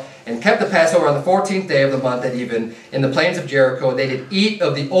Gilgal and kept the Passover on the 14th day of the month at even in the plains of Jericho. They did eat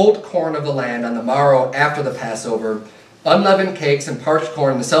of the old corn of the land on the morrow after the Passover, unleavened cakes and parched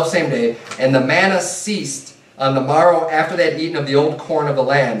corn the selfsame day, and the manna ceased on the morrow after they had eaten of the old corn of the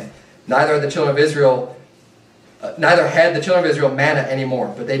land. Neither had the children of Israel manna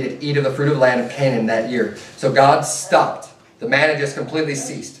anymore, but they did eat of the fruit of the land of Canaan that year. So God stopped. The manna just completely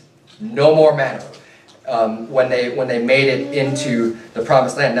ceased. No more manna when they made it into the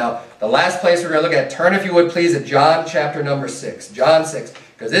promised land. Now, the last place we're going to look at, turn if you would please at John chapter number 6. John 6,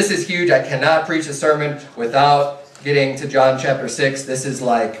 because this is huge. I cannot preach a sermon without getting to John chapter 6. This is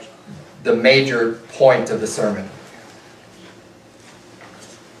like the major point of the sermon.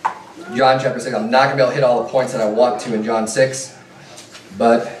 John chapter 6. I'm not going to be able to hit all the points that I want to in John 6,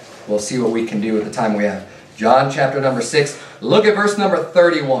 but we'll see what we can do with the time we have. John chapter number 6. Look at verse number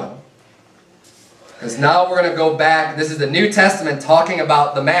 31. Because now we're going to go back. This is the New Testament talking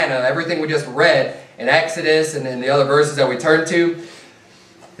about the manna, everything we just read in Exodus and in the other verses that we turned to.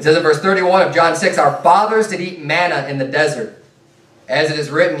 It says in verse 31 of John 6, our fathers did eat manna in the desert. As it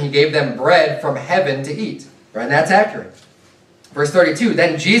is written, he gave them bread from heaven to eat. Right? And that's accurate. Verse 32,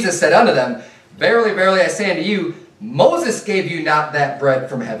 then Jesus said unto them, verily, verily, I say unto you, Moses gave you not that bread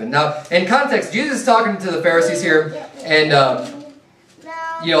from heaven. Now, in context, Jesus is talking to the Pharisees here, and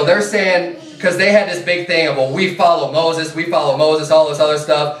they're saying, because they had this big thing of, well, we follow Moses, all this other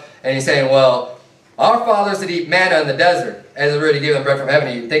stuff. And he's saying, well, our fathers did eat manna in the desert, as it really gave them bread from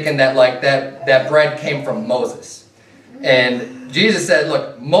heaven. You're thinking that that bread came from Moses. And Jesus said,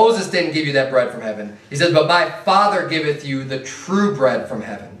 look, Moses didn't give you that bread from heaven. He says, but my Father giveth you the true bread from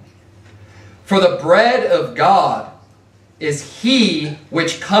heaven. For the bread of God is he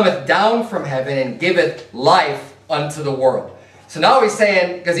which cometh down from heaven and giveth life unto the world. So now he's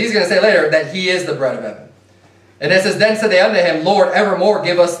saying, because he's going to say later, that he is the bread of heaven. And it says, then said they unto him, Lord, evermore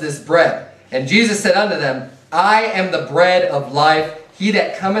give us this bread. And Jesus said unto them, I am the bread of life. He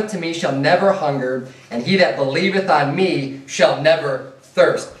that cometh to me shall never hunger, and he that believeth on me shall never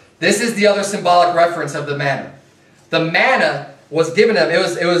thirst. This is the other symbolic reference of the manna. The manna was given them.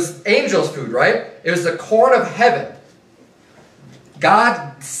 It was angels' food, right? It was the corn of heaven.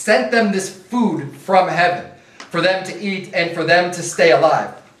 God sent them this food from heaven for them to eat and for them to stay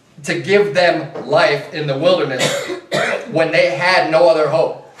alive, to give them life in the wilderness when they had no other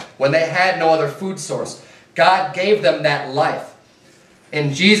hope, when they had no other food source. God gave them that life.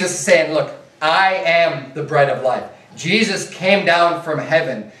 And Jesus is saying, look, I am the bread of life. Jesus came down from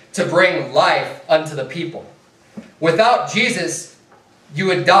heaven to bring life unto the people. Without Jesus, you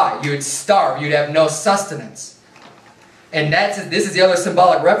would die. You would starve. You'd have no sustenance. And this is the other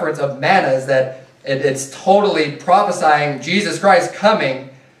symbolic reference of manna, is that it's totally prophesying Jesus Christ coming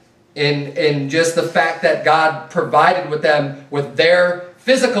in just the fact that God provided with them with their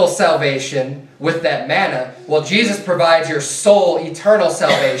physical salvation with that manna. Well, Jesus provides your soul eternal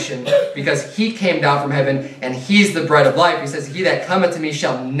salvation because He came down from heaven and He's the bread of life. He says, he that cometh to me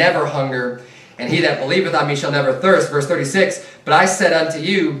shall never hunger, and he that believeth on me shall never thirst. Verse 36, but I said unto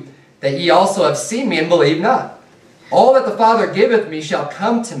you that ye also have seen me and believe not. All that the Father giveth me shall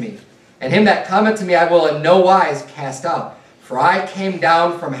come to me, and him that cometh to me I will in no wise cast out. For I came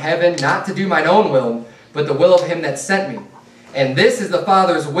down from heaven not to do mine own will, but the will of him that sent me. And this is the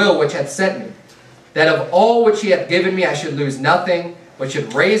Father's will which hath sent me, that of all which he hath given me I should lose nothing, but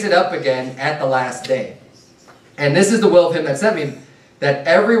should raise it up again at the last day. And this is the will of him that sent me, that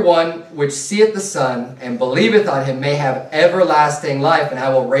every one which seeth the Son and believeth on him may have everlasting life, and I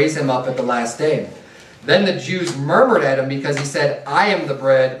will raise him up at the last day. Then the Jews murmured at him because he said, I am the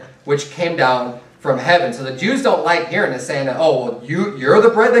bread which came down from heaven. So the Jews don't like hearing this, saying, oh, well, you're the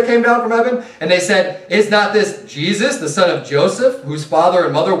bread that came down from heaven? And they said, is not this Jesus, the son of Joseph, whose father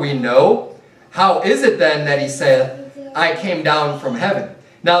and mother we know? How is it then that he saith, I came down from heaven?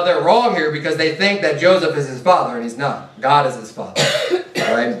 Now they're wrong here because they think that Joseph is his father, and he's not. God is his father.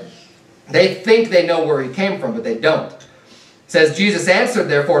 All right? They think they know where he came from, but they don't. It says, Jesus answered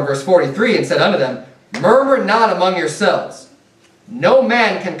therefore in verse 43 and said unto them, murmur not among yourselves. No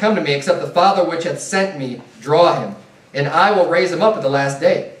man can come to me except the Father which hath sent me draw him, and I will raise him up at the last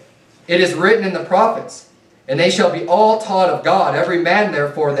day. It is written in the prophets, and they shall be all taught of God. Every man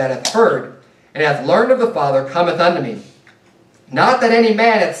therefore that hath heard and hath learned of the Father cometh unto me. Not that any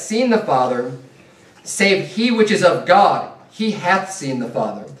man hath seen the Father, save he which is of God. He hath seen the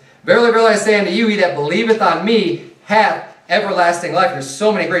Father. Verily, verily, I say unto you, he that believeth on me hath everlasting life. There's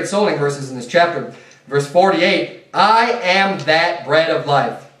so many great soul winning verses in this chapter. Verse 48, I am that bread of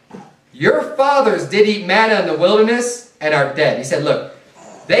life. Your fathers did eat manna in the wilderness and are dead. He said, look,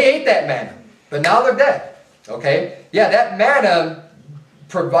 they ate that manna, but now they're dead. Okay? Yeah, that manna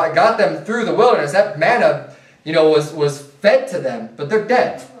got them through the wilderness. That manna, was fed to them, but they're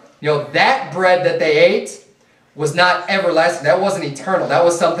dead. That bread that they ate was not everlasting. That wasn't eternal. That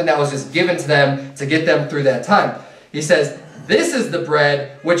was something that was just given to them to get them through that time. He says, this is the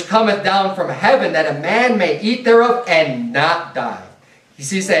bread which cometh down from heaven, that a man may eat thereof and not die. You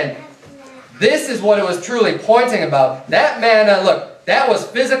see, he's saying, this is what it was truly pointing about. That manna, look, that was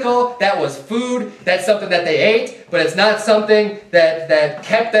physical, that was food, that's something that they ate, but it's not something that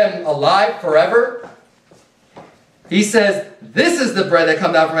kept them alive forever. He says, this is the bread that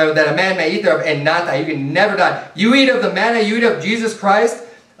comes down from heaven, that a man may eat thereof and not die. You can never die. You eat of the manna, you eat of Jesus Christ,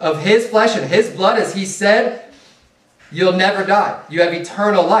 of His flesh and His blood, as He said, you'll never die. You have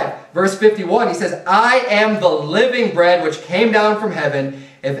eternal life. Verse 51, he says, I am the living bread which came down from heaven.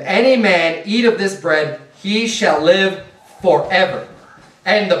 If any man eat of this bread, he shall live forever.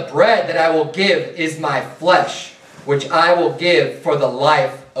 And the bread that I will give is my flesh, which I will give for the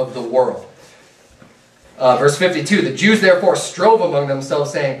life of the world. Verse 52, the Jews therefore strove among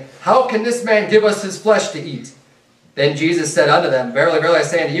themselves, saying, how can this man give us his flesh to eat? Then Jesus said unto them, verily, verily, I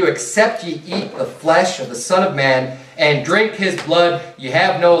say unto you, except ye eat the flesh of the Son of Man, and drink his blood, ye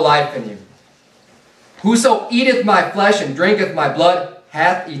have no life in you. Whoso eateth my flesh and drinketh my blood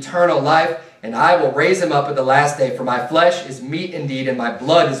hath eternal life, and I will raise him up at the last day. For my flesh is meat indeed, and my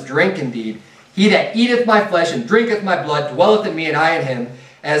blood is drink indeed. He that eateth my flesh and drinketh my blood dwelleth in me, and I in him.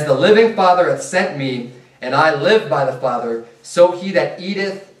 As the living Father hath sent me, and I live by the Father, so he that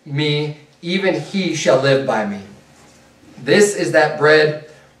eateth me, even he shall live by me. This is that bread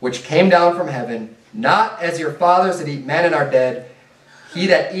which came down from heaven, not as your fathers that eat manna and are dead. He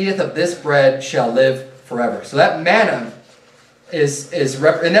that eateth of this bread shall live forever. So that manna is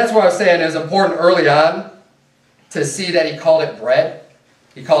and that's what I was saying, it was important early on to see that he called it bread.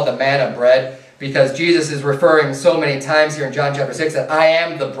 He called the manna bread, because Jesus is referring so many times here in John chapter 6 that I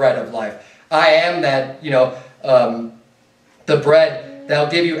am the bread of life. I am that, the bread that will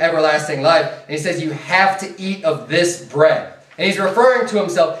give you everlasting life. And he says you have to eat of this bread. And he's referring to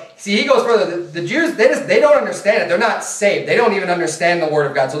himself. See, he goes further. The Jews, they don't understand it. They're not saved. They don't even understand the Word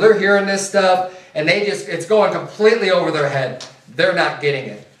of God. So they're hearing this stuff, and it's going completely over their head. They're not getting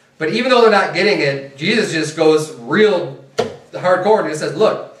it. But even though they're not getting it, Jesus just goes real hardcore, and he says,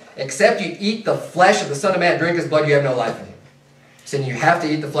 look, except you eat the flesh of the Son of Man, drink his blood, you have no life in you. He's saying you have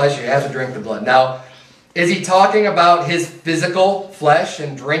to eat the flesh, you have to drink the blood. Now, is he talking about his physical flesh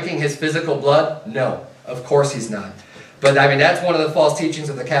and drinking his physical blood? No, of course he's not. But I mean, that's one of the false teachings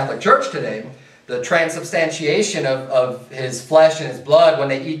of the Catholic Church today. The transubstantiation of his flesh and his blood when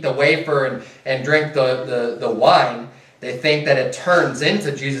they eat the wafer and drink the wine. They think that it turns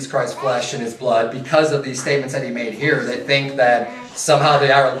into Jesus Christ's flesh and his blood because of these statements that he made here. They think that somehow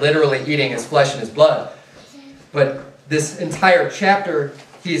they are literally eating his flesh and his blood. But this entire chapter,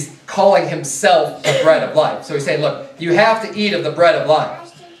 he's calling himself the bread of life. So he's saying, look, you have to eat of the bread of life.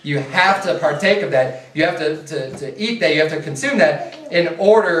 You have to partake of that. You have to eat that. You have to consume that in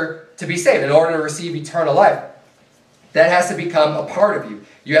order to be saved, in order to receive eternal life. That has to become a part of you.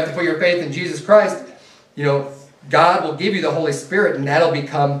 You have to put your faith in Jesus Christ. You know, God will give you the Holy Spirit, and that'll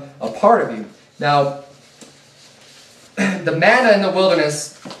become a part of you. Now, the manna in the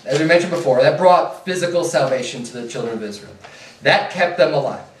wilderness, as we mentioned before, that brought physical salvation to the children of Israel. That kept them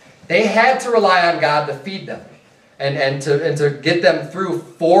alive. They had to rely on God to feed them and to get them through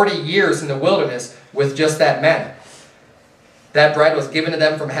 40 years in the wilderness with just that manna. That bread was given to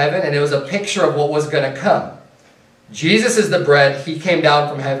them from heaven, and it was a picture of what was going to come. Jesus is the bread. He came down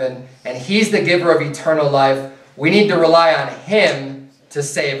from heaven, and he's the giver of eternal life. We need to rely on him to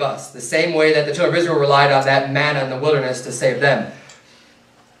save us, the same way that the children of Israel relied on that manna in the wilderness to save them.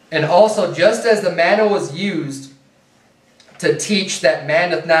 And also, just as the manna was used to teach that man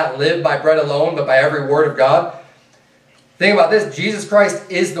doth not live by bread alone, but by every word of God, think about this, Jesus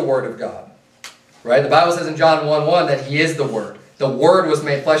Christ is the Word of God. Right? The Bible says in John 1:1 that he is the Word. The Word was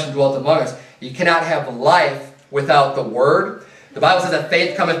made flesh and dwelt among us. You cannot have life without the Word. The Bible says that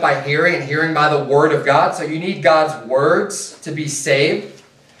faith cometh by hearing, and hearing by the Word of God. So you need God's words to be saved.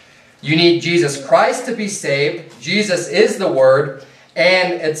 You need Jesus Christ to be saved. Jesus is the Word.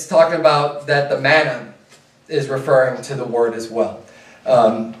 And it's talking about that the manna is referring to the Word as well.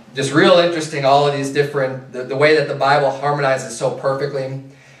 Just real interesting, all of these different, the way that the Bible harmonizes so perfectly.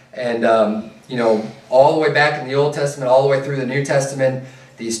 And, you know, all the way back in the Old Testament, all the way through the New Testament,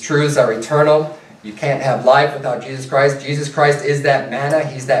 these truths are eternal. You can't have life without Jesus Christ. Jesus Christ is that manna.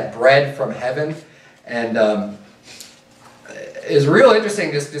 He's that bread from heaven. And it's real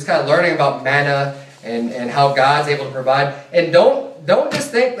interesting just kind of learning about manna and how God's able to provide. And don't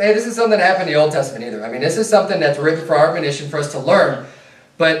just think, hey, this is something that happened in the Old Testament either. I mean, this is something that's written for our admonition for us to learn.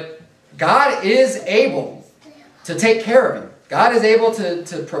 But God is able to take care of you. God is able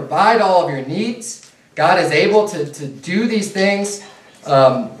to provide all of your needs. God is able to do these things,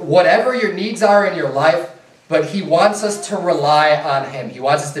 whatever your needs are in your life, but he wants us to rely on him. He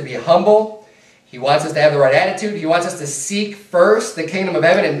wants us to be humble. He wants us to have the right attitude. He wants us to seek first the kingdom of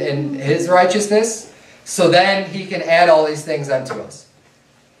heaven and his righteousness, so then he can add all these things unto us.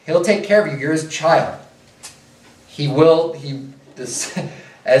 He'll take care of you. You're his child. He will,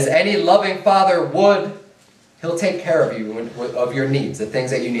 as any loving father would, he'll take care of you, of your needs, the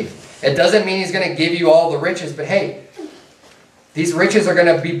things that you need. It doesn't mean he's going to give you all the riches, but hey, these riches are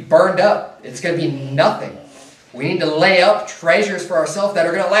going to be burned up. It's going to be nothing. We need to lay up treasures for ourselves that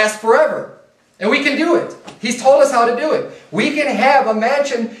are going to last forever. And we can do it. He's told us how to do it. We can have a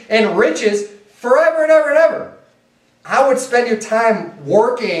mansion and riches forever and ever and ever. I would spend your time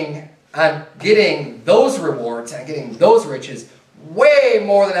working on getting those rewards and getting those riches way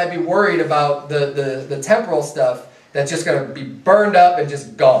more than I'd be worried about the temporal stuff that's just going to be burned up and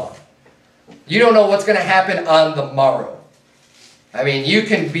just gone. You don't know what's going to happen on the morrow. I mean, you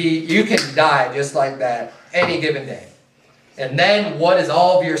can die just like that any given day. And then what is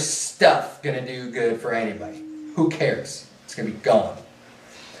all of your stuff going to do good for anybody? Who cares? It's going to be gone.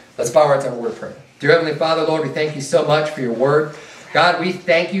 Let's bow our heads and word of prayer. Dear Heavenly Father, Lord, we thank you so much for your word. God, we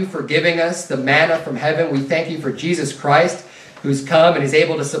thank you for giving us the manna from heaven. We thank you for Jesus Christ, who's come and is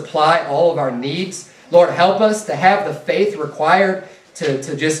able to supply all of our needs. Lord, help us to have the faith required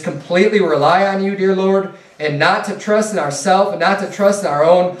to just completely rely on you, dear Lord, and not to trust in ourselves and not to trust in our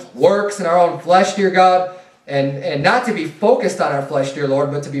own works and our own flesh, dear God, and not to be focused on our flesh, dear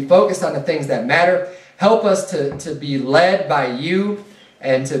Lord, but to be focused on the things that matter. Help us to be led by you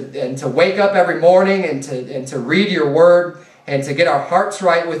and to wake up every morning and to read your word and to get our hearts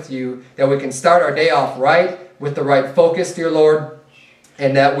right with you, that we can start our day off right with the right focus, dear Lord,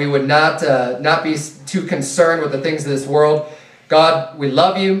 and that we would not be too concerned with the things of this world. God, we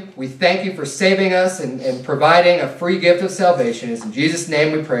love you. We thank you for saving us and providing a free gift of salvation. It's in Jesus'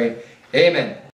 name we pray. Amen.